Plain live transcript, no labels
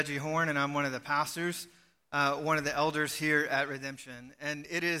Reggie Horn, and I'm one of the pastors, one of the elders here at Redemption. And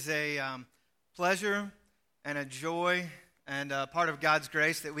it is a pleasure and a joy and a part of God's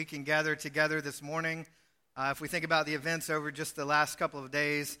grace that we can gather together this morning. If we think about the events over just the last couple of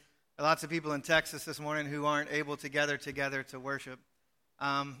days, there are lots of people in Texas this morning who aren't able to gather together to worship.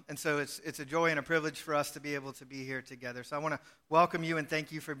 And so it's a joy and a privilege for us to be able to be here together. So I want to welcome you and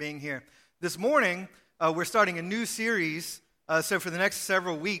thank you for being here. This morning, we're starting a new series. So for the next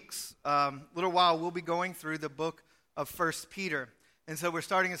several weeks, little while, we'll be going through the book of 1 Peter. And so we're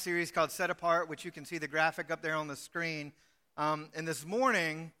starting a series called Set Apart, which you can see the graphic up there on the screen. And this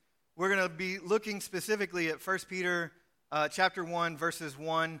morning, we're going to be looking specifically at 1 Peter chapter 1, verses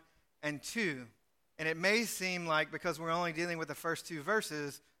 1 and 2. And it may seem like, because we're only dealing with the first two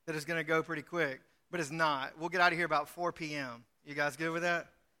verses, that it's going to go pretty quick. But it's not. We'll get out of here about 4 p.m. You guys good with that?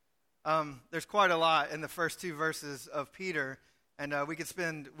 There's quite a lot in the first two verses of Peter, and we could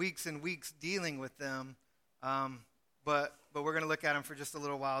spend weeks and weeks dealing with them, but we're going to look at them for just a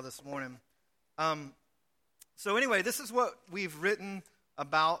little while this morning. So anyway, this is what we've written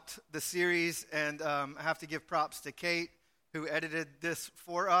about the series, and I have to give props to Kate, who edited this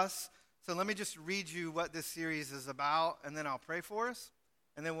for us. So let me just read you what this series is about, and then I'll pray for us,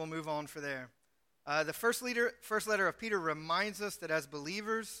 and then we'll move on from there. The first letter of Peter reminds us that as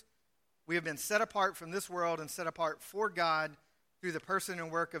believers, we have been set apart from this world and set apart for God through the person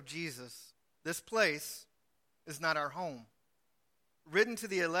and work of Jesus. This place is not our home. Written to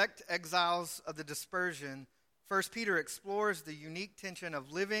the elect exiles of the dispersion, 1 Peter explores the unique tension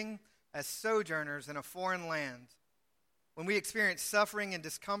of living as sojourners in a foreign land. When we experience suffering and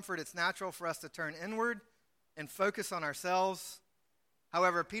discomfort, it's natural for us to turn inward and focus on ourselves.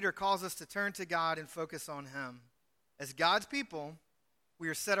 However, Peter calls us to turn to God and focus on Him. As God's people, we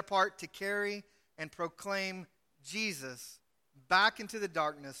are set apart to carry and proclaim Jesus back into the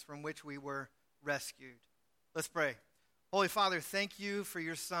darkness from which we were rescued. Let's pray. Holy Father, thank you for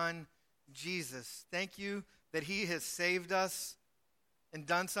your Son, Jesus. Thank you that He has saved us and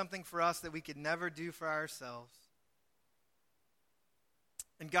done something for us that we could never do for ourselves.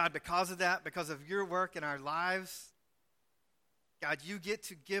 And God, because of that, because of your work in our lives, God, you get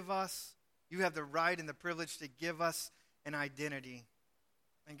to give us, you have the right and the privilege to give us an identity.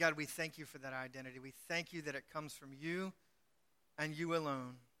 And God, we thank you for that identity. We thank you that it comes from you and you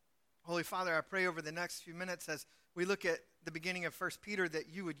alone. Holy Father, I pray over the next few minutes as we look at the beginning of 1 Peter that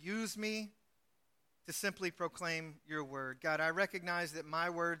you would use me to simply proclaim your word. God, I recognize that my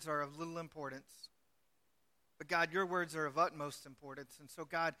words are of little importance, but God, your words are of utmost importance. And so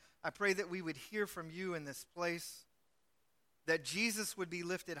God, I pray that we would hear from you in this place, that Jesus would be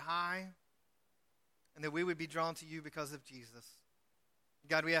lifted high, and that we would be drawn to you because of Jesus.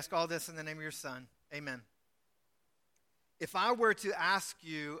 God, we ask all this in the name of your Son. Amen. If I were to ask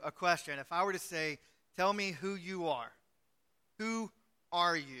you a question, if I were to say, tell me who you are, who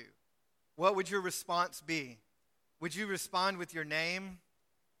are you? What would your response be? Would you respond with your name?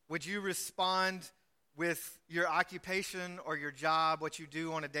 Would you respond with your occupation or your job, what you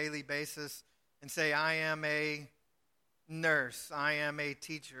do on a daily basis, and say, I am a nurse, I am a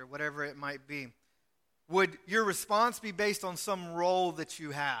teacher, whatever it might be? Would your response be based on some role that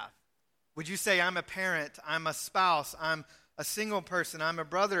you have? Would you say, I'm a parent, I'm a spouse, I'm a single person, I'm a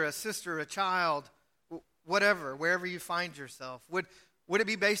brother, a sister, a child, whatever, wherever you find yourself? Would it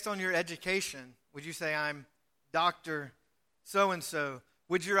be based on your education? Would you say, I'm Dr. So-and-so?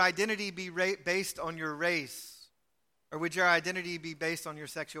 Would your identity be based on your race? Or would your identity be based on your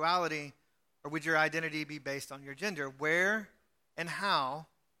sexuality? Or would your identity be based on your gender? Where and how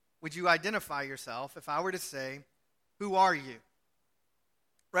would you identify yourself if I were to say, who are you?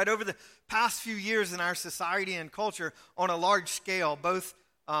 Right, over the past few years in our society and culture on a large scale, both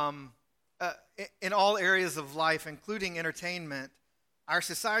in all areas of life, including entertainment, our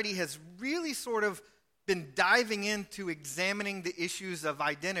society has really sort of been diving into examining the issues of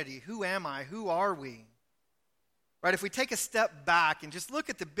identity. Who am I? Who are we? Right, if we take a step back and just look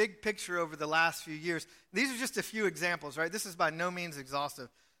at the big picture over the last few years, these are just a few examples, right? This is by no means exhaustive.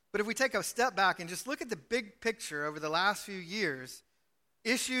 But if we take a step back and just look at the big picture over the last few years,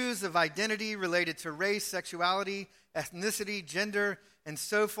 issues of identity related to race, sexuality, ethnicity, gender, and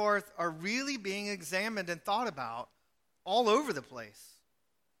so forth are really being examined and thought about all over the place.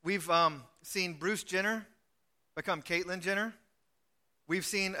 We've seen Bruce Jenner become Caitlyn Jenner. We've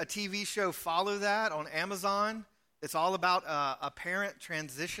seen a TV show follow that on Amazon. It's all about a parent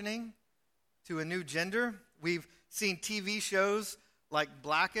transitioning to a new gender. We've seen TV shows like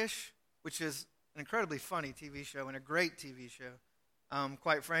Blackish, which is an incredibly funny TV show and a great TV show,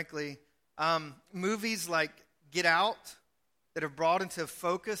 quite frankly. Movies like Get Out, that have brought into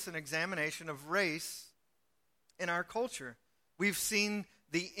focus and examination of race in our culture. We've seen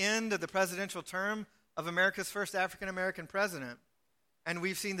the end of the presidential term of America's first African-American president. And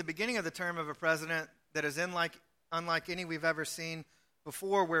we've seen the beginning of the term of a president that is unlike any we've ever seen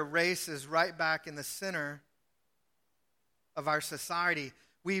before, where race is right back in the center of our society.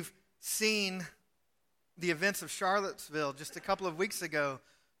 We've seen the events of Charlottesville just a couple of weeks ago,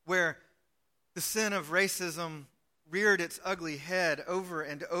 where the sin of racism reared its ugly head over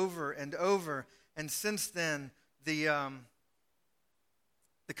and over and over. And since then, the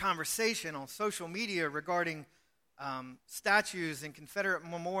conversation on social media regarding statues and Confederate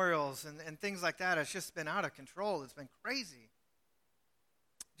memorials and things like that has just been out of control. It's been crazy.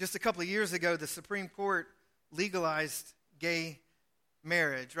 Just a couple of years ago, the Supreme Court legalized gay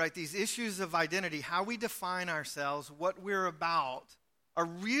marriage, right? These issues of identity, how we define ourselves, what we're about, are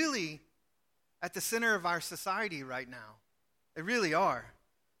really at the center of our society right now. They really are.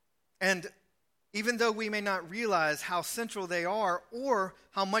 And even though we may not realize how central they are or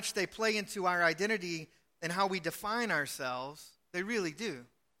how much they play into our identity and how we define ourselves, they really do.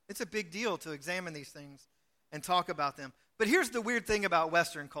 It's a big deal to examine these things and talk about them. But here's the weird thing about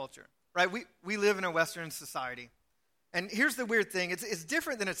Western culture, right? We live in a Western society. And here's the weird thing. It's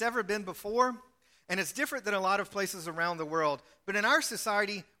different than it's ever been before, and it's different than a lot of places around the world. But in our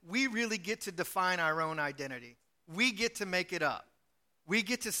society, we really get to define our own identity. We get to make it up. We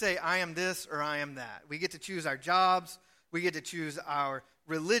get to say, I am this or I am that. We get to choose our jobs. We get to choose our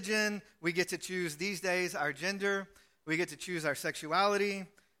religion. We get to choose, these days, our gender. We get to choose our sexuality.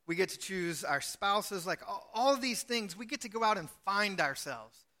 We get to choose our spouses. Like all of these things, we get to go out and find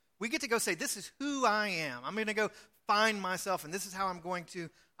ourselves. We get to go say, this is who I am. I'm going to go find myself, and this is how I'm going to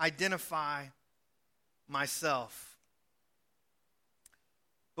identify myself.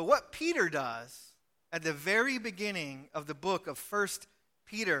 But what Peter does at the very beginning of the book of 1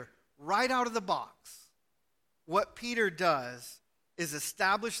 Peter, right out of the box, what Peter does is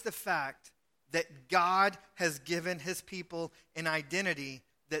establish the fact that God has given his people an identity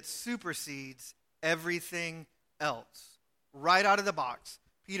that supersedes everything else. Right out of the box,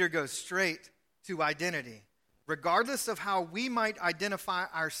 Peter goes straight to identity. Regardless of how we might identify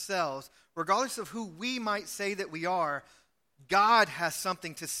ourselves, regardless of who we might say that we are, God has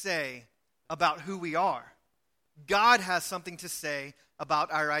something to say about who we are. God has something to say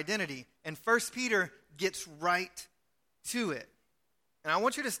about our identity. And 1 Peter gets right to it. And I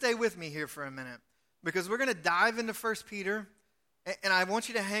want you to stay with me here for a minute, because we're going to dive into 1 Peter, and I want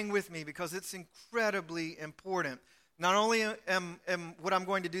you to hang with me because it's incredibly important. Not only am what I'm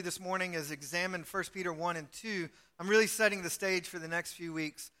going to do this morning is examine 1 Peter 1 and 2, I'm really setting the stage for the next few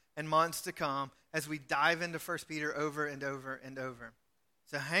weeks and months to come as we dive into 1 Peter over and over and over.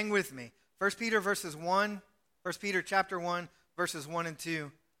 So hang with me. 1 Peter chapter 1, verses 1 and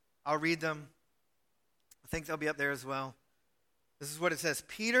 2. I'll read them. I think they'll be up there as well. This is what it says.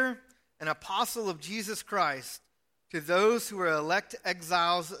 Peter, an apostle of Jesus Christ, to those who are elect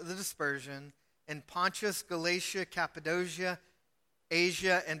exiles of the dispersion in Pontus, Galatia, Cappadocia,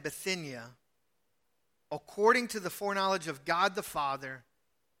 Asia, and Bithynia, according to the foreknowledge of God the Father,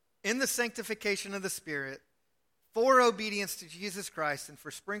 in the sanctification of the Spirit, for obedience to Jesus Christ and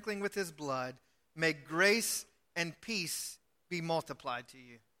for sprinkling with his blood, may grace and peace be multiplied to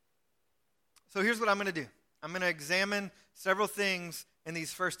you. So here's what I'm going to do. I'm going to examine several things in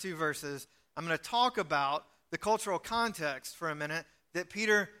these first two verses. I'm going to talk about the cultural context for a minute that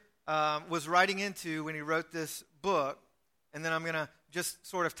Peter was writing into when he wrote this book, and then I'm going to just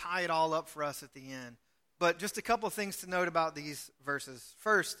sort of tie it all up for us at the end. But just a couple of things to note about these verses.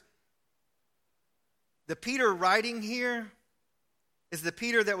 First, the Peter writing here is the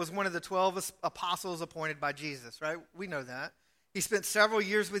Peter that was one of the 12 apostles appointed by Jesus, right? We know that. He spent several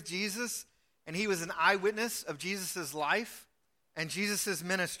years with Jesus, and he was an eyewitness of Jesus' life and Jesus'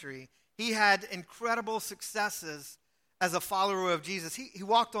 ministry. He had incredible successes as a follower of Jesus. He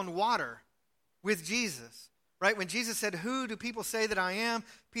walked on water with Jesus, right? When Jesus said, "Who do people say that I am?"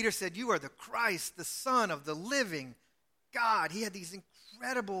 Peter said, "You are the Christ, the Son of the living God." He had these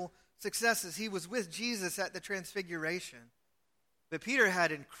incredible successes. He was with Jesus at the Transfiguration. But Peter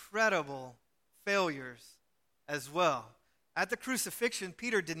had incredible failures as well. At the crucifixion,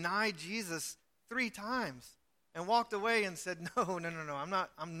 Peter denied Jesus 3 times and walked away and said, No,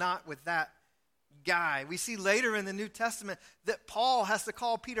 I'm not with that guy. We see later in the New Testament that Paul has to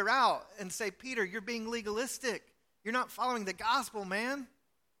call Peter out and say, Peter, you're being legalistic. You're not following the gospel, man.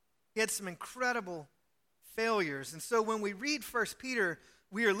 He had some incredible failures. And so when we read 1 Peter,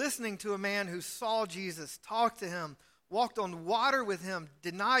 we are listening to a man who saw Jesus, talked to him, walked on water with him,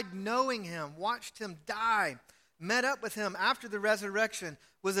 denied knowing him, watched him die, met up with him after the resurrection,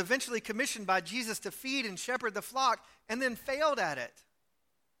 was eventually commissioned by Jesus to feed and shepherd the flock, and then failed at it.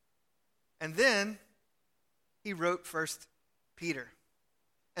 And then he wrote 1 Peter.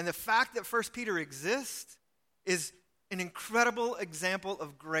 And the fact that 1 Peter exists is an incredible example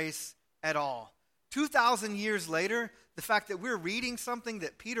of grace at all. 2,000 years later, the fact that we're reading something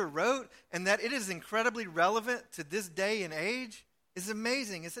that Peter wrote and that it is incredibly relevant to this day and age is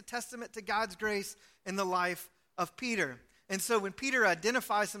amazing. It's a testament to God's grace in the life of Peter. And so when Peter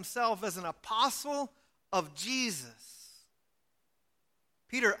identifies himself as an apostle of Jesus,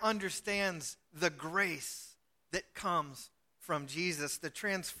 Peter understands the grace that comes from Jesus, the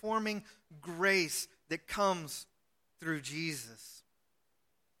transforming grace that comes through Jesus.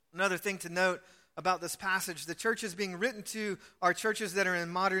 Another thing to note about this passage, the churches being written to are churches that are in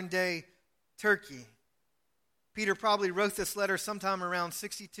modern day Turkey. Peter probably wrote this letter sometime around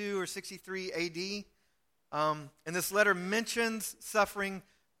 62 or 63 AD. And this letter mentions suffering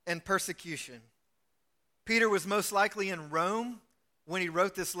and persecution. Peter was most likely in Rome when he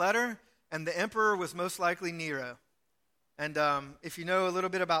wrote this letter, and the emperor was most likely Nero. And if you know a little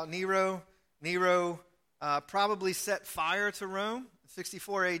bit about Nero, probably set fire to Rome in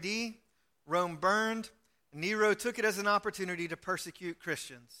 64 AD. Rome burned. Nero took it as an opportunity to persecute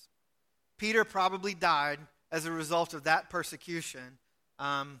Christians. Peter probably died as a result of that persecution.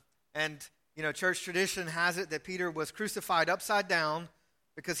 Church tradition has it that Peter was crucified upside down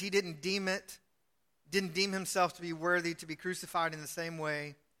because he didn't deem himself to be worthy to be crucified in the same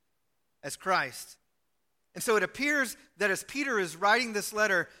way as Christ. And so it appears that as Peter is writing this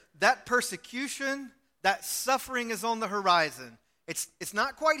letter, that persecution, that suffering is on the horizon. It's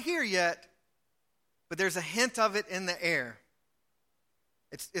not quite here yet, but there's a hint of it in the air.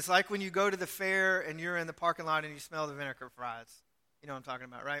 It's like when you go to the fair and you're in the parking lot and you smell the vinegar fries. You know what I'm talking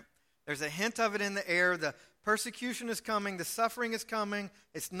about, right? There's a hint of it in the air. The persecution is coming. The suffering is coming.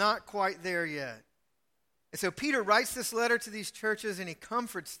 It's not quite there yet. And so Peter writes this letter to these churches and he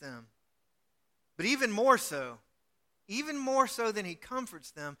comforts them. But even more so than he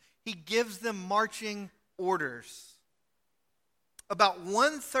comforts them, he gives them marching orders. About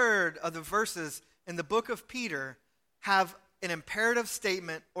 1/3 of the verses in the book of Peter have an imperative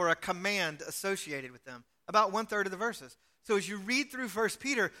statement or a command associated with them. About 1/3 of the verses. So as you read through 1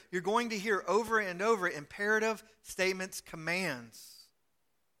 Peter, you're going to hear over and over imperative statements, commands.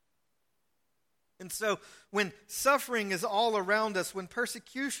 And so when suffering is all around us, when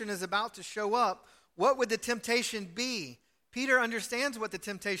persecution is about to show up, what would the temptation be? Peter understands what the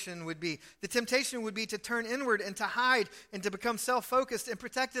temptation would be. The temptation would be to turn inward and to hide and to become self-focused and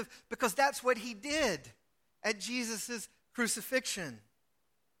protective, because that's what he did at Jesus' crucifixion.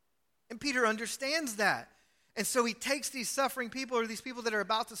 And Peter understands that. And so he takes these suffering people, or these people that are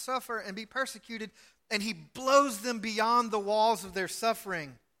about to suffer and be persecuted, and he blows them beyond the walls of their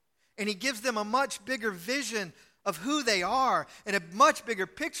suffering. And he gives them a much bigger vision of who they are and a much bigger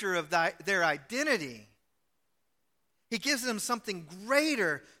picture of their identity. He gives them something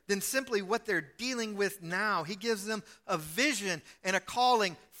greater than simply what they're dealing with now. He gives them a vision and a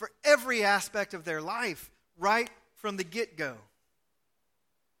calling for every aspect of their life right from the get-go.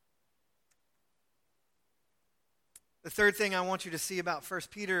 The third thing I want you to see about 1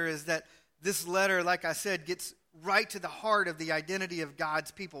 Peter is that this letter, like I said, gets right to the heart of the identity of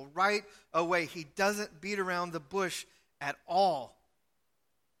God's people right away. He doesn't beat around the bush at all.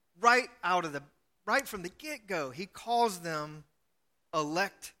 Right from the get-go, he calls them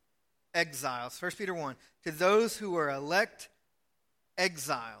elect exiles. 1 Peter 1, to those who are elect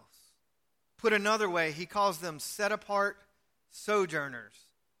exiles. Put another way, he calls them set-apart sojourners.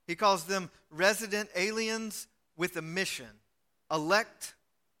 He calls them resident aliens with a mission. Elect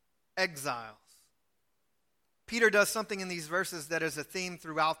exiles. Peter does something in these verses that is a theme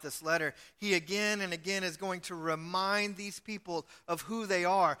throughout this letter. He again and again is going to remind these people of who they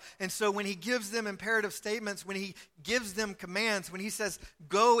are. And so when he gives them imperative statements, when he gives them commands, when he says,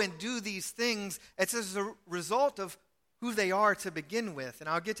 go and do these things, it's as a result of who they are to begin with. And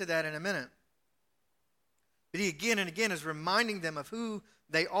I'll get to that in a minute. But he again and again is reminding them of who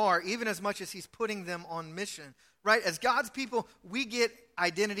they are, even as much as he's putting them on mission. Right? As God's people, we get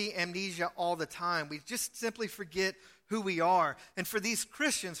identity amnesia all the time. We just simply forget who we are. And for these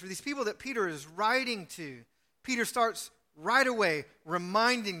Christians, for these people that Peter is writing to, Peter starts right away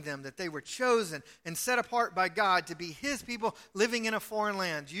reminding them that they were chosen and set apart by God to be his people living in a foreign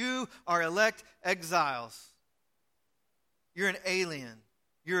land. You are elect exiles. You're an alien.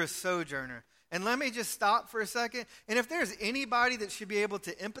 You're a sojourner. And let me just stop for a second. And if there's anybody that should be able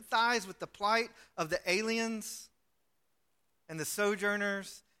to empathize with the plight of the aliens and the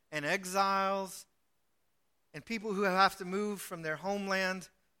sojourners and exiles and people who have to move from their homeland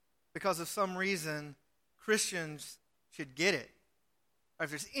because of some reason, Christians should get it. Or if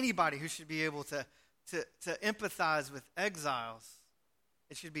there's anybody who should be able to empathize with exiles,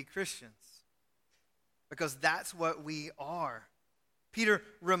 it should be Christians. Because that's what we are. Peter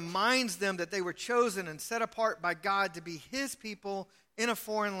reminds them that they were chosen and set apart by God to be his people in a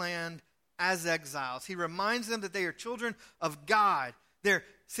foreign land as exiles. He reminds them that they are children of God. They're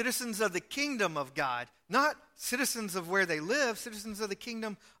citizens of the kingdom of God, not citizens of where they live, citizens of the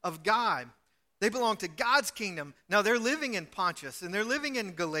kingdom of God. They belong to God's kingdom. Now they're living in Pontus, and they're living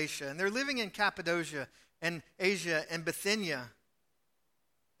in Galatia, and they're living in Cappadocia, and Asia, and Bithynia.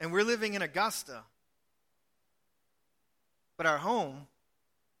 And we're living in Augusta. But our home,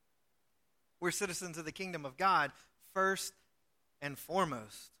 we're citizens of the kingdom of God first and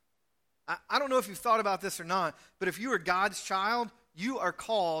foremost. I don't know if you've thought about this or not, but if you are God's child, you are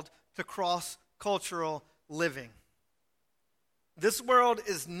called to cross-cultural living. This world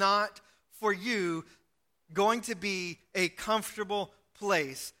is not for you going to be a comfortable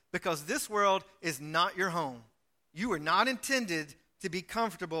place because this world is not your home. You are not intended to be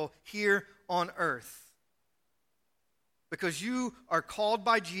comfortable here on earth. Because you are called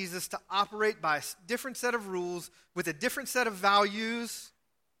by Jesus to operate by a different set of rules with a different set of values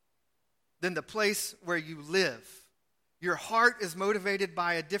than the place where you live. Your heart is motivated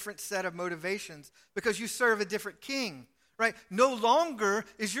by a different set of motivations because you serve a different king, right? No longer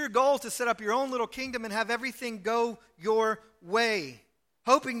is your goal to set up your own little kingdom and have everything go your way,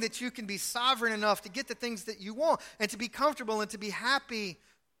 hoping that you can be sovereign enough to get the things that you want and to be comfortable and to be happy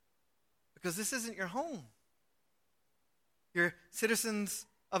because this isn't your home. You're citizens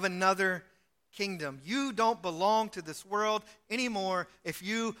of another kingdom. You don't belong to this world anymore if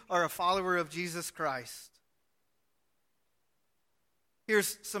you are a follower of Jesus Christ.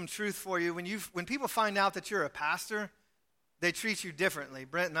 Here's some truth for you. When people find out that you're a pastor, they treat you differently.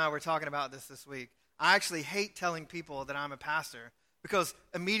 Brent and I were talking about this week. I actually hate telling people that I'm a pastor because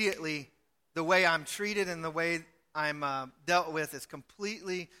immediately the way I'm treated and the way I'm dealt with is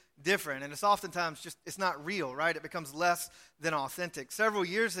completely different, and it's oftentimes it's not real, right? It becomes less than authentic. Several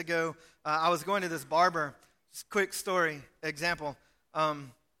years ago, I was going to this barber. Just quick story, example. I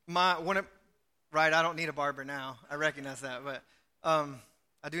don't need a barber now. I recognize that, but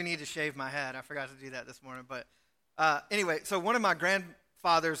I do need to shave my head. I forgot to do that this morning, but anyway, so one of my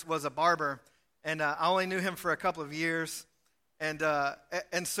grandfathers was a barber, and I only knew him for a couple of years, and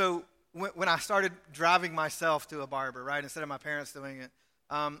so when I started driving myself to a barber, right, instead of my parents doing it,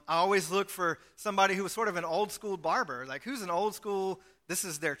 I always look for somebody who was sort of an old school barber. Like, who's an old school, this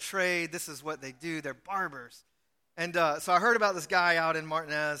is their trade, this is what they do, they're barbers. And so I heard about this guy out in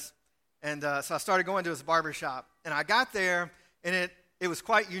Martinez, and so I started going to his barber shop. And I got there, and it was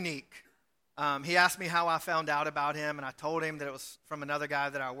quite unique. He asked me how I found out about him, and I told him that it was from another guy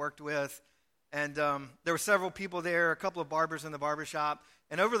that I worked with. And there were several people there, a couple of barbers in the barber shop.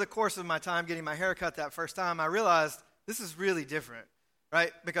 And over the course of my time getting my hair cut that first time, I realized this is really different.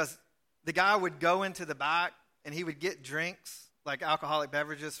 Right? Because the guy would go into the back and he would get drinks, like alcoholic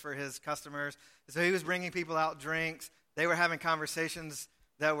beverages for his customers. So he was bringing people out drinks. They were having conversations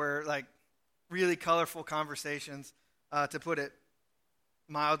that were like really colorful conversations, to put it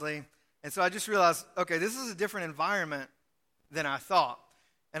mildly. And so I just realized, okay, this is a different environment than I thought.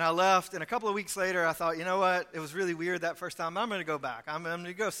 And I left, and a couple of weeks later, I thought, you know what? It was really weird that first time. I'm going to go back. I'm going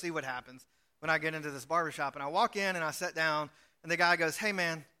to go see what happens when I get into this barbershop. And I walk in, and I sit down, and the guy goes, hey,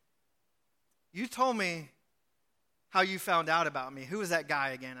 man, you told me how you found out about me. Who was that guy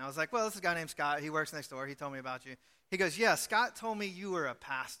again? I was like, well, this is a guy named Scott. He works next door. He told me about you. He goes, yeah, Scott told me you were a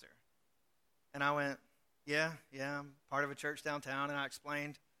pastor. And I went, yeah, I'm part of a church downtown. And I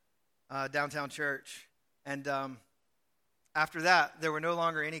explained downtown church. And after that, there were no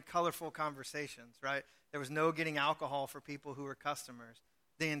longer any colorful conversations, right? There was no getting alcohol for people who were customers.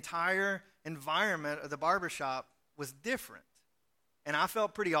 The entire environment of the barbershop was different. And I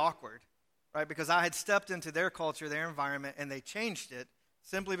felt pretty awkward, right? Because I had stepped into their culture, their environment, and they changed it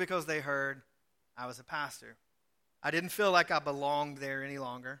simply because they heard I was a pastor. I didn't feel like I belonged there any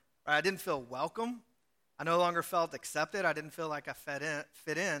longer. Right? I didn't feel welcome. I no longer felt accepted. I didn't feel like I fit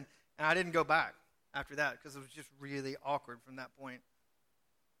in, and I didn't go back after that because it was just really awkward from that point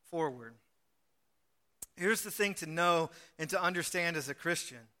forward. Here's the thing to know and to understand as a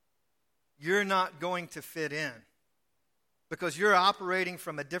Christian. You're not going to fit in because you're operating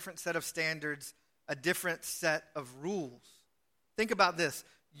from a different set of standards, a different set of rules. Think about this.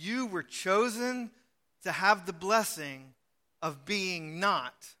 You were chosen to have the blessing of being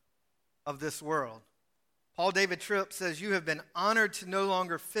not of this world. Paul David Tripp says, you have been honored to no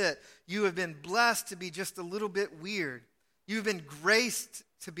longer fit. You have been blessed to be just a little bit weird. You have been graced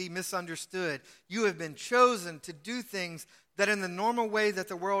to be misunderstood. You have been chosen to do things that in the normal way that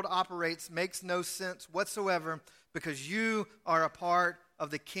the world operates makes no sense whatsoever, because you are a part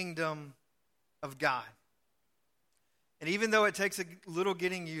of the kingdom of God. And even though it takes a little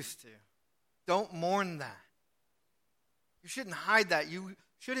getting used to, don't mourn that. You shouldn't hide that. You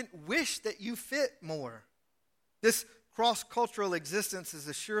shouldn't wish that you fit more. This cross-cultural existence is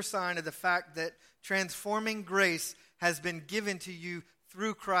a sure sign of the fact that transforming grace has been given to you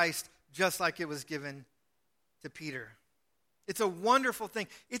through Christ, just like it was given to Peter. It's a wonderful thing.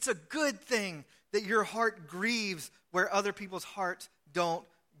 It's a good thing that your heart grieves where other people's hearts don't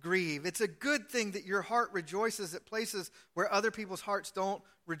grieve. It's a good thing that your heart rejoices at places where other people's hearts don't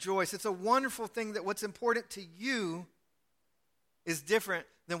rejoice. It's a wonderful thing that what's important to you is different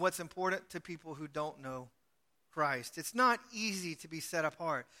than what's important to people who don't know Christ. It's not easy to be set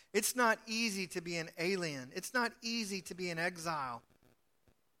apart. It's not easy to be an alien. It's not easy to be an exile.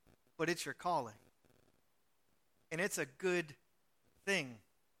 But it's your calling. And it's a good thing.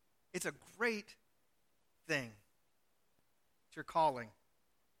 It's a great thing. It's your calling.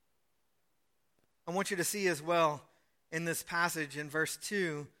 I want you to see as well in this passage in verse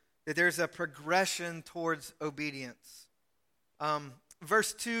 2 that there's a progression towards obedience.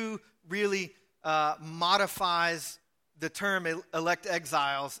 Verse 2 really modifies the term elect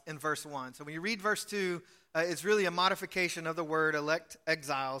exiles in verse 1. So when you read verse 2, it's really a modification of the word elect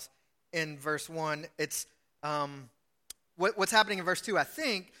exiles in verse 1. It's what's happening in verse 2, I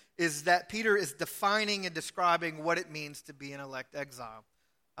think, is that Peter is defining and describing what it means to be an elect exile.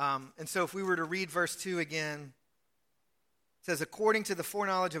 And so if we were to read verse 2 again, it says, according to the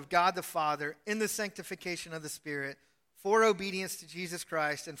foreknowledge of God the Father, in the sanctification of the Spirit, for obedience to Jesus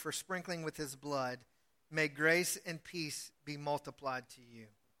Christ and for sprinkling with his blood, may grace and peace be multiplied to you.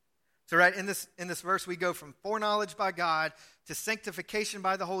 So right in this verse, we go from foreknowledge by God to sanctification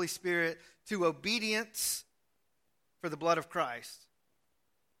by the Holy Spirit to obedience for the blood of Christ.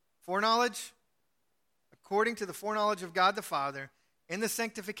 Foreknowledge, according to the foreknowledge of God the Father, in the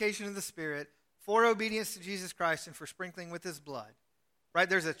sanctification of the Spirit, for obedience to Jesus Christ and for sprinkling with his blood. Right?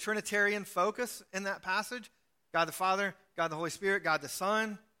 There's a Trinitarian focus in that passage. God the Father, God the Holy Spirit, God the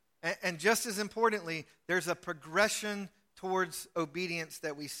Son. And just as importantly, there's a progression towards obedience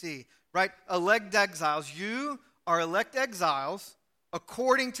that we see. Right? Elect exiles. You are elect exiles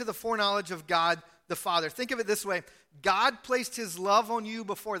according to the foreknowledge of God the Father. Think of it this way. God placed his love on you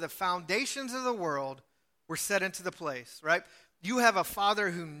before the foundations of the world were set into the place. Right? You have a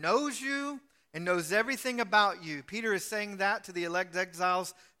Father who knows you and knows everything about you. Peter is saying that to the elect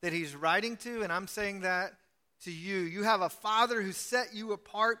exiles that he's writing to, and I'm saying that to you. You have a Father who set you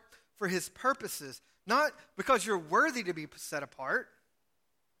apart for his purposes, not because you're worthy to be set apart,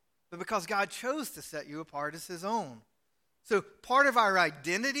 but because God chose to set you apart as his own. So part of our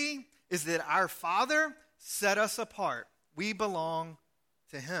identity is that our Father set us apart. We belong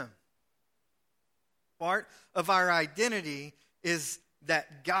to him. Part of our identity is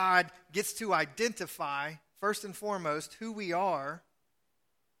that God gets to identify, first and foremost, who we are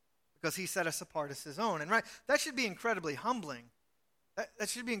because he set us apart as his own. And right, that should be incredibly humbling. That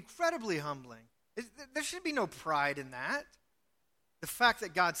should be incredibly humbling. There should be no pride in that. The fact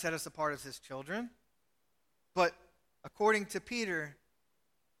that God set us apart as his children. But according to Peter,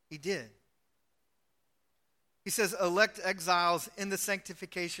 he did. He says, elect exiles in the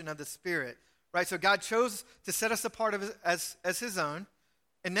sanctification of the Spirit. Right, so God chose to set us apart as his own,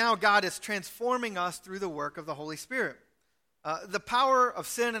 and now God is transforming us through the work of the Holy Spirit. The power of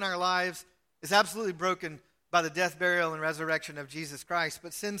sin in our lives is absolutely broken by the death, burial, and resurrection of Jesus Christ,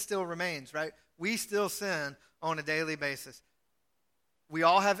 but sin still remains, right? We still sin on a daily basis. We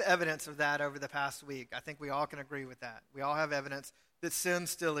all have evidence of that over the past week. I think we all can agree with that. We all have evidence that sin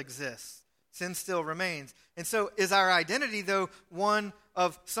still exists. Sin still remains. And so is our identity, though, one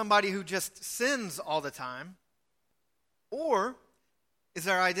of somebody who just sins all the time? Or is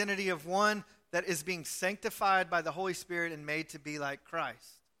our identity of one that is being sanctified by the Holy Spirit and made to be like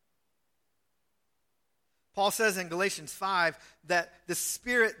Christ? Paul says in Galatians 5 that the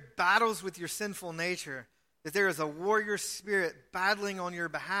Spirit battles with your sinful nature, that there is a warrior spirit battling on your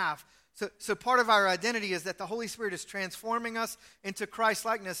behalf. So part of our identity is that the Holy Spirit is transforming us into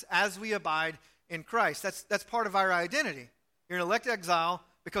Christ-likeness as we abide in Christ. That's part of our identity. You're an elect exile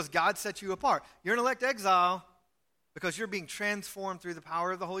because God set you apart. You're an elect exile because you're being transformed through the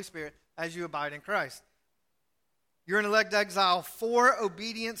power of the Holy Spirit as you abide in Christ. You're an elect exile for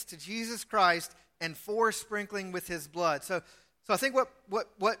obedience to Jesus Christ and for sprinkling with his blood. So I think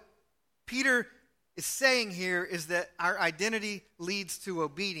what Peter is saying here is that our identity leads to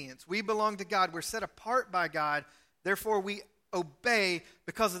obedience. We belong to God. We're set apart by God. Therefore, we obey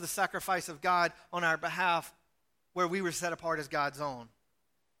because of the sacrifice of God on our behalf, where we were set apart as God's own.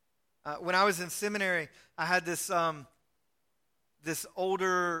 When I was in seminary, I had this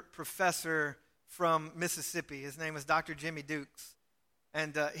older professor from Mississippi. His name was Dr. Jimmy Dukes.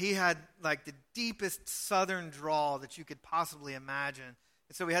 And he had like the deepest southern drawl that you could possibly imagine.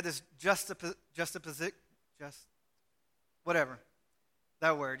 And so we had this whatever,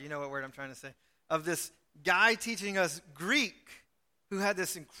 that word, you know what word I'm trying to say, of this guy teaching us Greek who had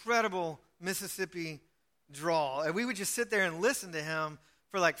this incredible Mississippi drawl. And we would just sit there and listen to him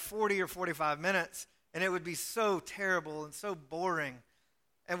for like 40 or 45 minutes, and it would be so terrible and so boring.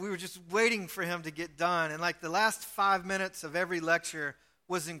 And we were just waiting for him to get done. And like the last 5 minutes of every lecture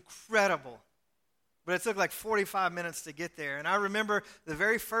was incredible. But it took like 45 minutes to get there. And I remember the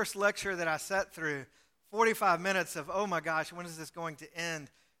very first lecture that I sat through, 45 minutes of, oh my gosh, when is this going to end?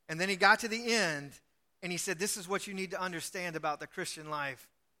 And then he got to the end, and he said, this is what you need to understand about the Christian life.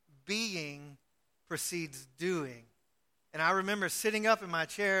 Being precedes doing. And I remember sitting up in my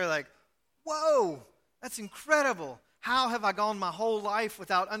chair like, whoa, that's incredible. How have I gone my whole life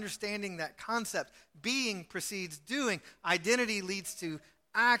without understanding that concept? Being precedes doing. Identity leads to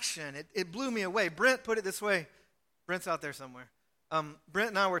action. It blew me away. Brent put it this way. Brent's out there somewhere. Brent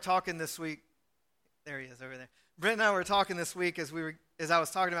and I were talking this week. There he is over there. Brent and I were talking this week as I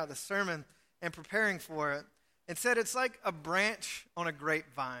was talking about the sermon and preparing for it, and said it's like a branch on a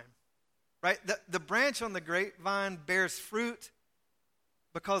grapevine, right? The branch on the grapevine bears fruit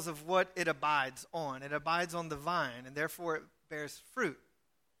because of what it abides on. It abides on the vine, and therefore it bears fruit.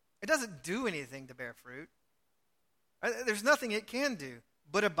 It doesn't do anything to bear fruit. Right? There's nothing it can do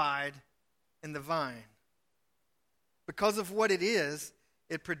but abide in the vine. Because of what it is,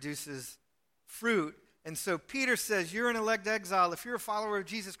 it produces fruit. And so Peter says, you're an elect exile. If you're a follower of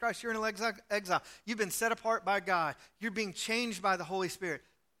Jesus Christ, you're an elect exile. You've been set apart by God. You're being changed by the Holy Spirit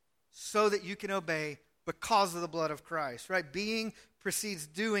so that you can obey because of the blood of Christ, right? Being precedes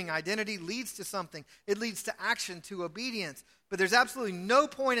doing. Identity leads to something. It leads to action, to obedience. But there's absolutely no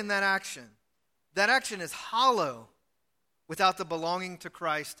point in that action. That action is hollow without the belonging to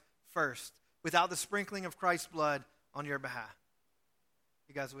Christ first, without the sprinkling of Christ's blood on your behalf.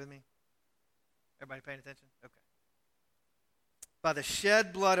 You guys with me? Everybody paying attention? Okay. By the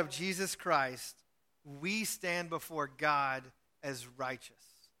shed blood of Jesus Christ, we stand before God as righteous,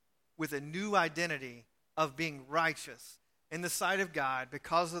 with a new identity of being righteous in the sight of God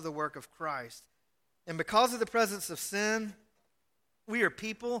because of the work of Christ. And because of the presence of sin, we are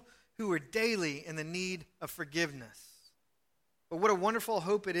people who are daily in the need of forgiveness. But what a wonderful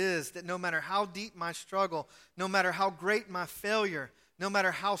hope it is that no matter how deep my struggle, no matter how great my failure, no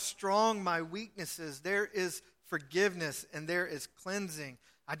matter how strong my weaknesses, there is forgiveness and there is cleansing.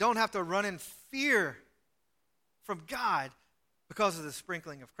 I don't have to run in fear from God because of the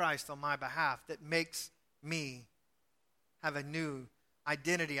sprinkling of Christ on my behalf that makes me have a new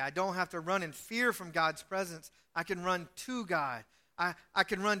identity. I don't have to run in fear from God's presence. I can run to God. I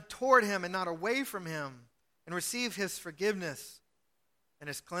can run toward Him and not away from Him and receive His forgiveness and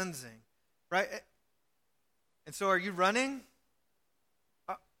His cleansing, right? And so are you running?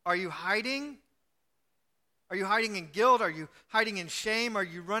 Are you hiding? Are you hiding in guilt? Are you hiding in shame? Are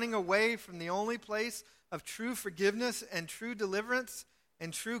you running away from the only place of true forgiveness and true deliverance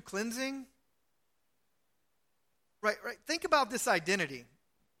and true cleansing? Right. Think about this identity.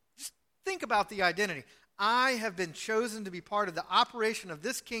 Just think about the identity. I have been chosen to be part of the operation of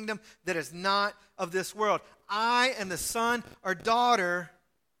this kingdom that is not of this world. I am the son or daughter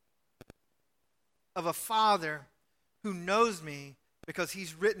of a Father who knows me because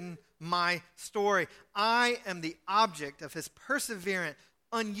He's written my story. I am the object of His perseverant,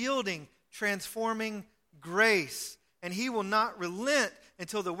 unyielding, transforming grace. And He will not relent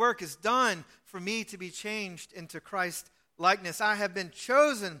until the work is done for me to be changed into Christ likeness. I have been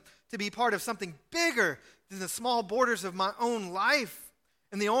chosen to be part of something bigger than the small borders of my own life.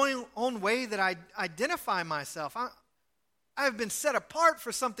 And the only way that I identify myself, I have been set apart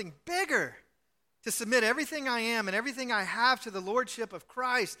for something bigger, to submit everything I am and everything I have to the lordship of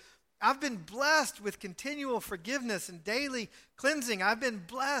Christ. I've been blessed with continual forgiveness and daily cleansing. I've been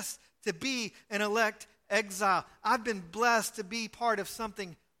blessed to be an elect exile. I've been blessed to be part of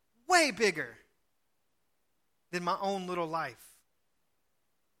something way bigger than my own little life.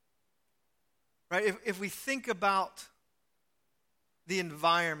 Right? If we think about the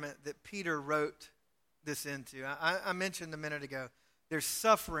environment that Peter wrote this into, I mentioned a minute ago, there's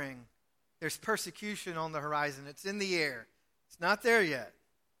suffering, there's persecution on the horizon. It's in the air. It's not there yet.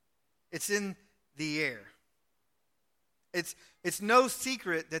 It's in the air. It's no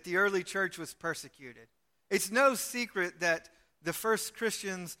secret that the early church was persecuted. It's no secret that the first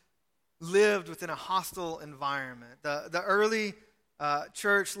Christians lived within a hostile environment. The early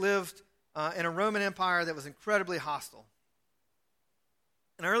church lived in a Roman Empire that was incredibly hostile.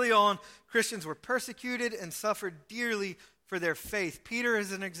 And early on, Christians were persecuted and suffered dearly for their faith. Peter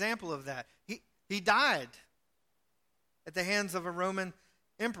is an example of that. He died at the hands of a Roman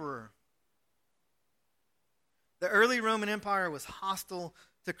emperor. The early Roman Empire was hostile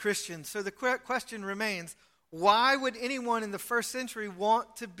to Christians. So the question remains, why would anyone in the first century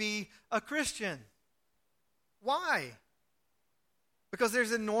want to be a Christian? Why? Because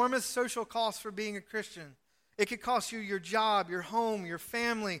there's enormous social costs for being a Christian. It could cost you your job, your home, your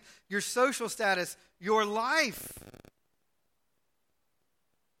family, your social status, your life.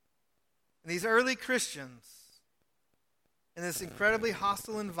 And these early Christians, in this incredibly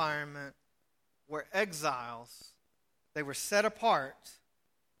hostile environment, were exiles. They were set apart.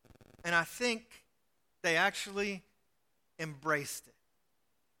 And I think they actually embraced it.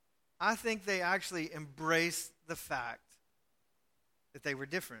 I think they actually embraced the fact that they were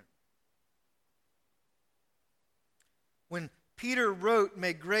different. When Peter wrote,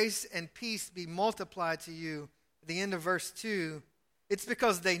 "May grace and peace be multiplied to you," at the end of verse 2, it's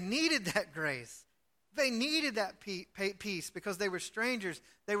because they needed that grace. They needed that peace because they were strangers,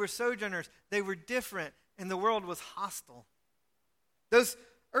 they were sojourners, they were different, and the world was hostile. Those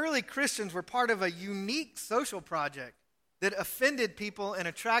early Christians were part of a unique social project that offended people and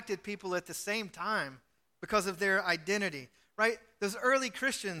attracted people at the same time because of their identity, right? Those early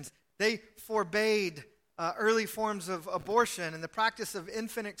Christians, they forbade early forms of abortion and the practice of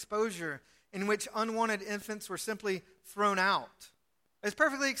infant exposure in which unwanted infants were simply thrown out. It's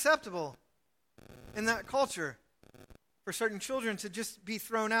perfectly acceptable in that culture for certain children to just be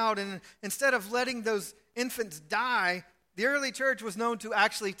thrown out. And instead of letting those infants die, the early church was known to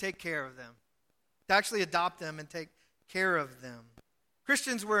actually take care of them, to actually adopt them and take care of them.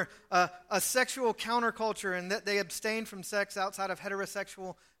 Christians were a sexual counterculture in that they abstained from sex outside of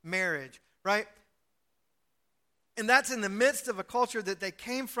heterosexual marriage, right? And that's in the midst of a culture that they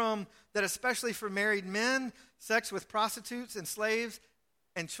came from, that especially for married men, sex with prostitutes and slaves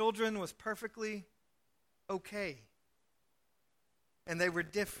and children was perfectly okay. And they were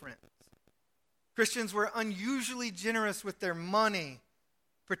different. Christians were unusually generous with their money,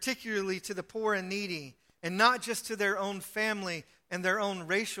 particularly to the poor and needy, and not just to their own family and their own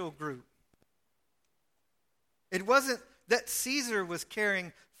racial group. It wasn't that Caesar was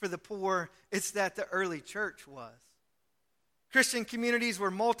caring for the poor, it's that the early church was. Christian communities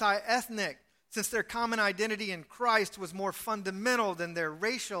were multi-ethnic, since their common identity in Christ was more fundamental than their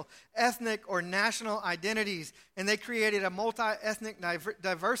racial, ethnic, or national identities. And they created a multi-ethnic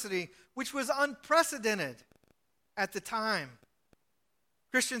diversity which was unprecedented at the time.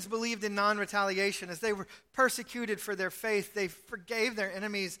 Christians believed in non-retaliation. As they were persecuted for their faith, they forgave their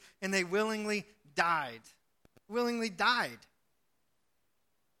enemies and they willingly died. Willingly died.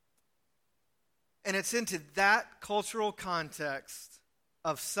 And it's into that cultural context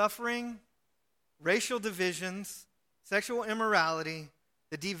of suffering, racial divisions, sexual immorality,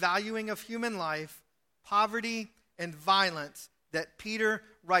 the devaluing of human life, poverty, and violence that Peter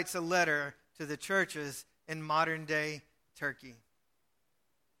writes a letter to the churches in modern-day Turkey.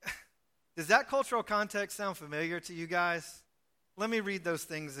 Does that cultural context sound familiar to you guys? Let me read those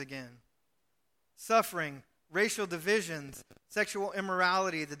things again. Suffering, racial divisions, sexual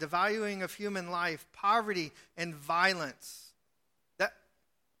immorality, the devaluing of human life, poverty, and violence. That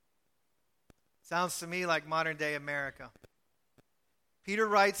sounds to me like modern-day America. Peter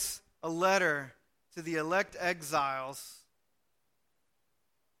writes a letter to the elect exiles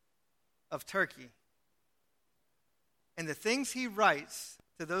of Turkey. And the things he writes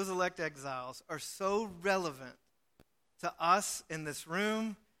to those elect exiles are so relevant to us in this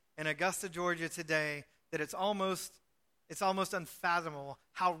room in Augusta, Georgia today that it's almost unfathomable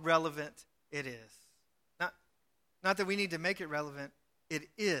how relevant it is. Not that we need to make it relevant, it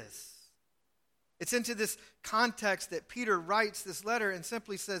is. It's into this context that Peter writes this letter and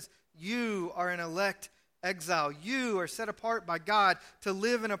simply says, you are an elect exile. You are set apart by God to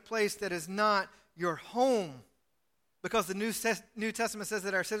live in a place that is not your home. Because the New Testament says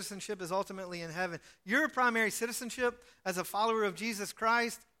that our citizenship is ultimately in heaven. Your primary citizenship as a follower of Jesus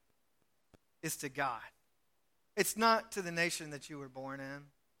Christ is to God. It's not to the nation that you were born in.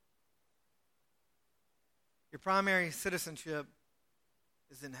 Your primary citizenship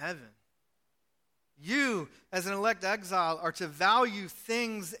is in heaven. You, as an elect exile, are to value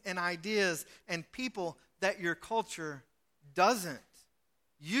things and ideas and people that your culture doesn't.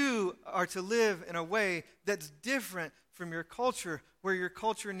 You are to live in a way that's different from your culture, where your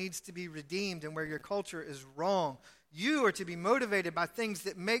culture needs to be redeemed and where your culture is wrong. You are to be motivated by things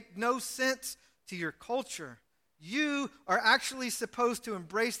that make no sense to your culture. You are actually supposed to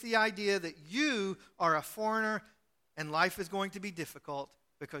embrace the idea that you are a foreigner and life is going to be difficult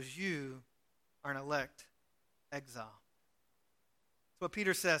because you are an elect exile. That's what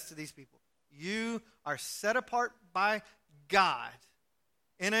Peter says to these people. You are set apart by God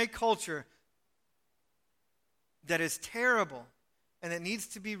in a culture that is terrible and that needs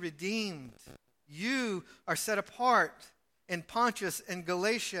to be redeemed. You are set apart in Pontus and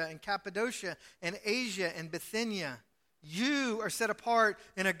Galatia and Cappadocia and Asia and Bithynia. You are set apart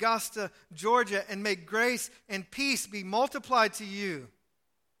in Augusta, Georgia, and may grace and peace be multiplied to you.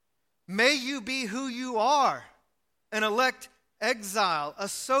 May you be who you are, an elect exile, a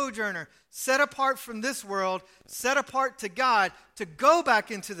sojourner, set apart from this world, set apart to God, to go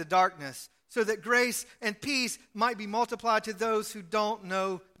back into the darkness so that grace and peace might be multiplied to those who don't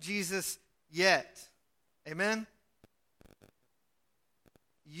know Jesus yet. Amen?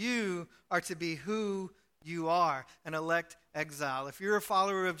 You are to be who you are, an elect exile. If you're a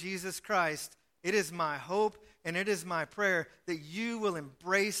follower of Jesus Christ, it is my hope and it is my prayer that you will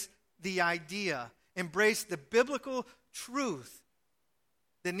embrace the idea, embrace the biblical truth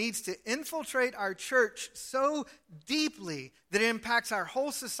that needs to infiltrate our church so deeply that it impacts our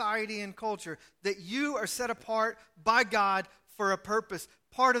whole society and culture, that you are set apart by God for a purpose.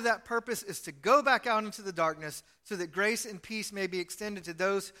 Part of that purpose is to go back out into the darkness so that grace and peace may be extended to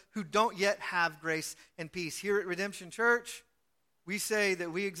those who don't yet have grace and peace. Here at Redemption Church, we say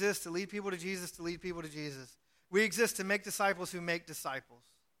that we exist to lead people to Jesus, to lead people to Jesus. We exist to make disciples who make disciples.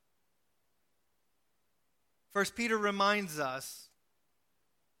 1 Peter reminds us,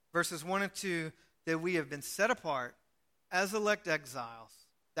 verses 1 and 2, that we have been set apart as elect exiles.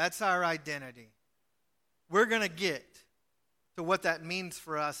 That's our identity. We're going to get to what that means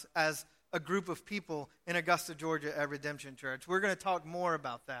for us as a group of people in Augusta, Georgia at Redemption Church. We're going to talk more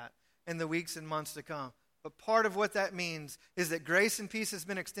about that in the weeks and months to come. But part of what that means is that grace and peace has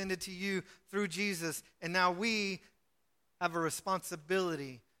been extended to you through Jesus, and now we have a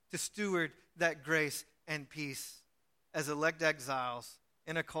responsibility to steward that grace and peace as elect exiles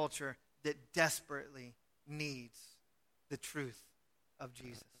in a culture that desperately needs the truth of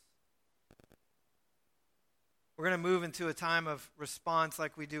Jesus. We're going to move into a time of response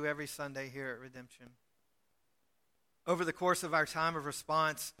like we do every Sunday here at Redemption. Over the course of our time of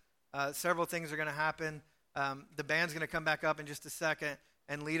response, several things are going to happen. The band's going to come back up in just a second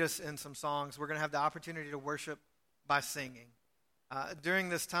and lead us in some songs. We're going to have the opportunity to worship by singing. During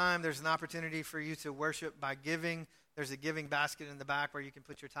this time, there's an opportunity for you to worship by giving. There's a giving basket in the back where you can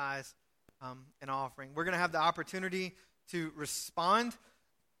put your tithes and offering. We're going to have the opportunity to respond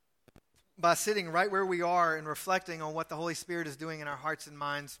by sitting right where we are and reflecting on what the Holy Spirit is doing in our hearts and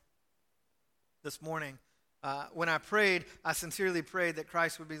minds this morning. When I prayed, I sincerely prayed that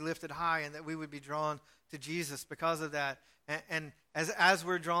Christ would be lifted high and that we would be drawn to Jesus because of that. And as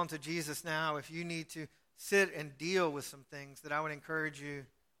we're drawn to Jesus now, if you need to sit and deal with some things, that I would encourage you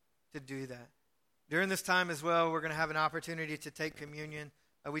to do that. During this time as well, we're going to have an opportunity to take communion.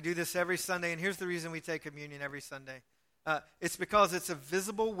 We do this every Sunday, and here's the reason we take communion every Sunday. It's because it's a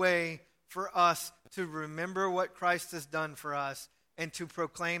visible way for us to remember what Christ has done for us and to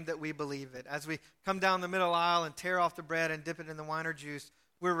proclaim that we believe it. As we come down the middle aisle and tear off the bread and dip it in the wine or juice,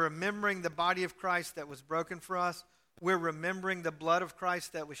 we're remembering the body of Christ that was broken for us. We're remembering the blood of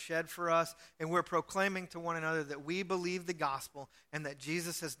Christ that was shed for us, and we're proclaiming to one another that we believe the gospel and that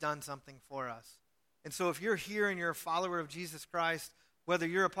Jesus has done something for us. And so if you're here and you're a follower of Jesus Christ, whether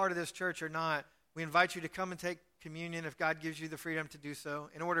you're a part of this church or not, we invite you to come and take communion if God gives you the freedom to do so,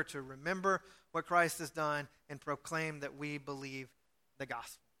 in order to remember what Christ has done and proclaim that we believe the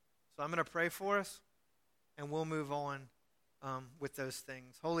gospel. So I'm going to pray for us, and we'll move on with those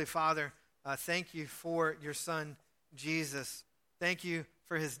things. Holy Father, thank you for your Son, Jesus. Thank you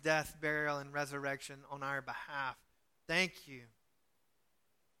for his death, burial, and resurrection on our behalf. Thank you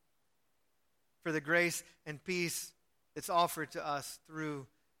for the grace and peace that's offered to us through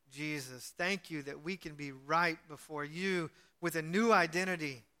Jesus. Thank you that we can be right before you with a new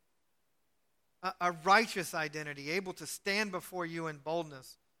identity, a righteous identity, able to stand before you in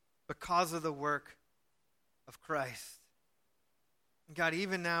boldness because of the work of Christ. And God,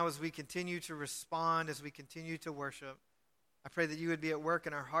 even now as we continue to respond, as we continue to worship, I pray that you would be at work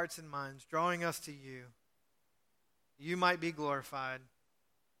in our hearts and minds, drawing us to you. You might be glorified.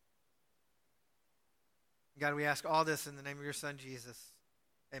 God, we ask all this in the name of your Son, Jesus.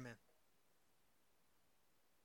 Amen.